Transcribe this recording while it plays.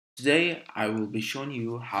Today I will be showing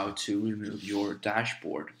you how to remove your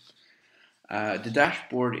dashboard. The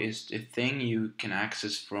dashboard is the thing you can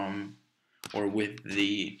access from or with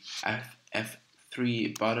the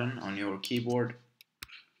F3 button on your keyboard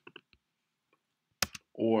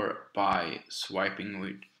or by swiping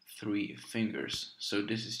with 3 fingers. So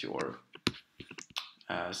this is your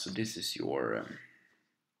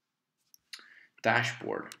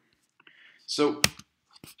dashboard. So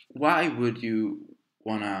why would you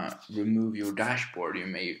wanna remove your dashboard, you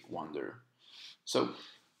may wonder. So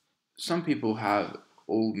some people have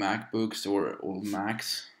old MacBooks or old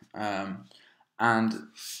Macs, and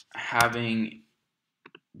having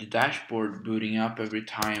the dashboard booting up every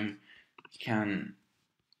time can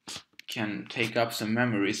take up some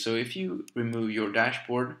memory. So if you remove your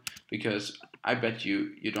dashboard, because I bet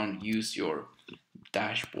you don't use your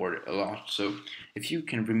dashboard a lot, so if you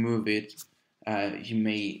can remove it, you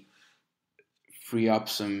may free up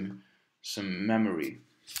some memory.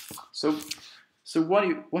 So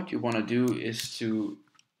what you want to do is to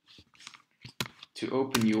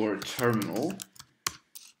open your terminal,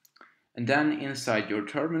 and then inside your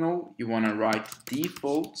terminal you want to write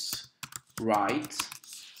defaults right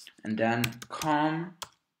and then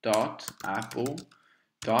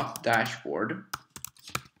com.apple.dashboard,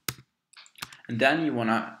 and then you want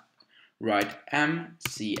to write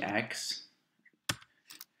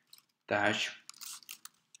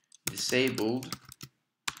mcx-disabled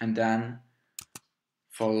and then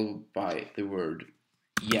followed by the word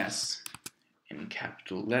yes in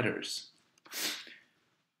capital letters.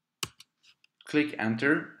 Click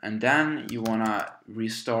enter, and then you wanna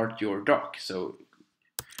restart your dock. So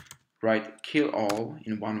write killall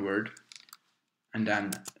in one word and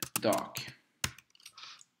then dock,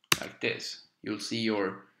 like this. You'll see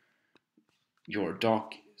your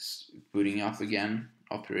dock booting up again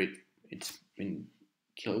after it's been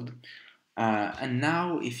killed. And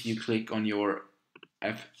now if you click on your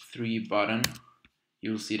F3 button,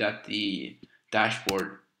 you'll see that the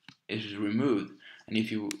dashboard is removed. And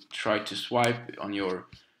if you try to swipe on your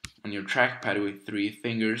trackpad with 3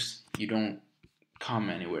 fingers, you don't come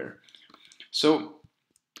anywhere. So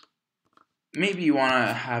maybe you want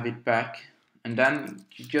to have it back, and then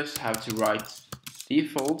you just have to write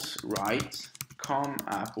defaults right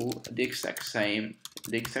com.apple, the exact same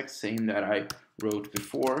that I wrote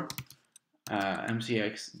before,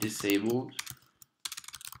 mcx-disabled,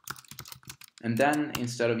 and then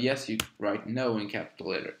instead of yes you write no in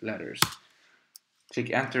capital letters. Click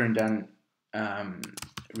enter and then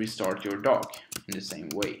restart your dock in the same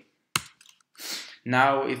way.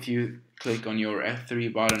 Now if you click on your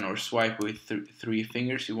F3 button or swipe with 3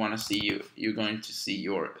 fingers, you're going to see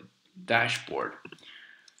your dashboard.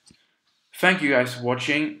 Thank you guys for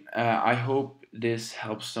watching. I hope this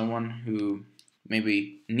helps someone who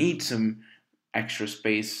maybe needs some extra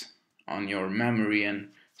space on your memory and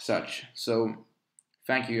such. So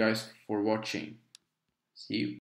thank you guys for watching. See you.